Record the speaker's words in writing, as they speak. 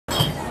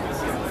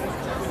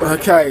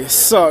Okay,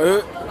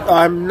 so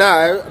I'm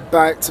now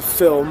about to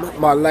film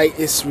my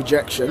latest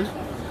rejection.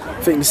 I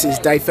think this is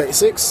day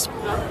 36.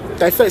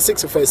 Day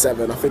 36 or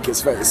 37, I think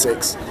it's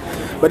 36.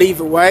 But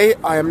either way,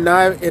 I am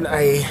now in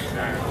a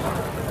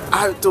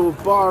outdoor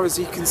bar, as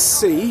you can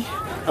see.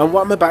 And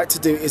what I'm about to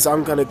do is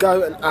I'm going to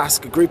go and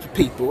ask a group of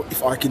people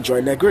if I can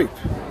join their group.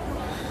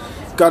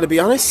 Gotta be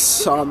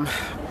honest, I'm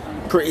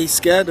pretty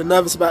scared and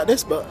nervous about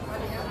this, but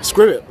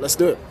screw it, let's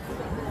do it.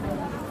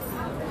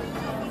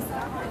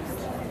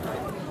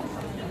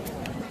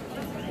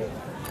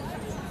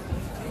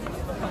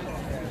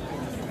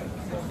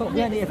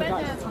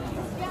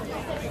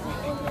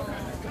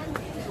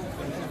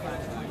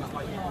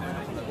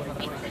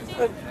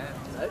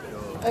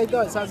 Hey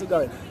guys, how's it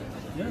going?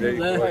 Hey,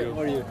 how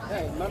are you?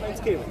 Hey, my name's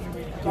Kieran.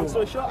 Long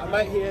story short, I'm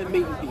out here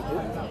meeting people.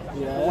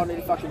 I wondered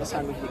if I can just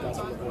hang with you guys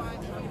a little bit.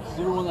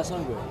 Do you want that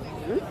song?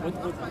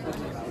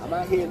 I'm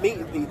out here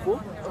meeting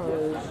people.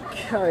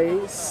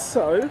 Okay,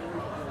 so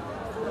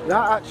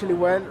that actually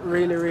went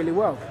really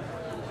well.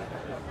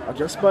 I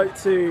just spoke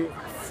to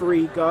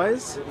three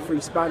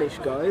Spanish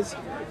guys,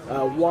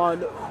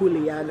 Juan,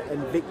 Julian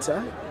and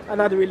Victor, and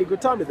had a really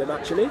good time with them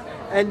actually.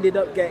 Ended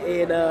up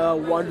getting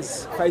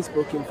Juan's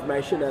Facebook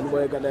information and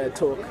we're going to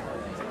talk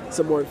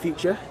some more in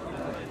future.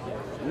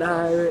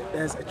 Now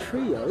there's a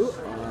trio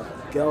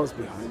of girls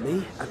behind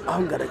me and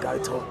I'm going to go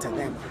talk to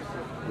them.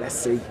 Let's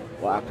see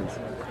what happens.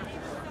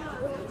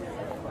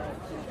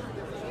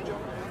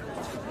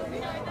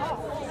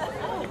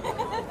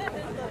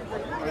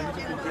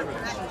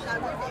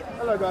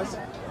 Hello guys.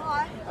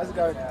 Hi. How's it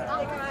going?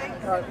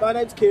 Hi. My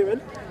name's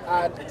Kieran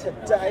and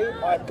today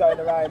I'm going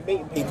around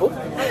meeting people.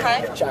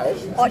 Okay.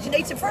 Chatting. Oh, do you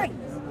need some friends?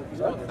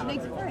 Sorry? You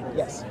need some friends?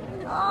 Yes.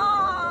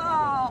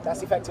 Oh.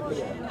 That's effectively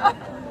it.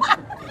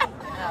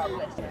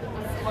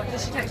 What did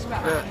she text you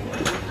about?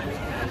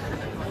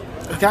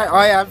 Okay,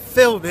 I am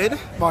filming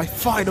my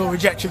final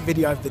rejection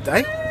video of the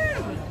day.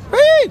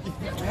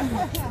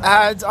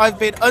 And I've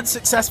been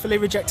unsuccessfully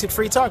rejected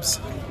 3 times.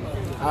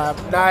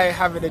 Now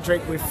having a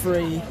drink with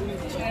 3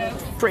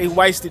 pretty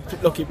wasted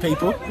looking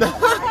people.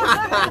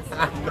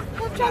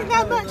 I've drank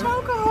that much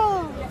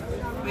alcohol.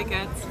 We're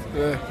good.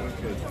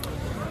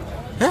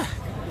 Yeah.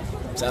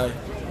 So,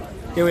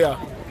 here we are.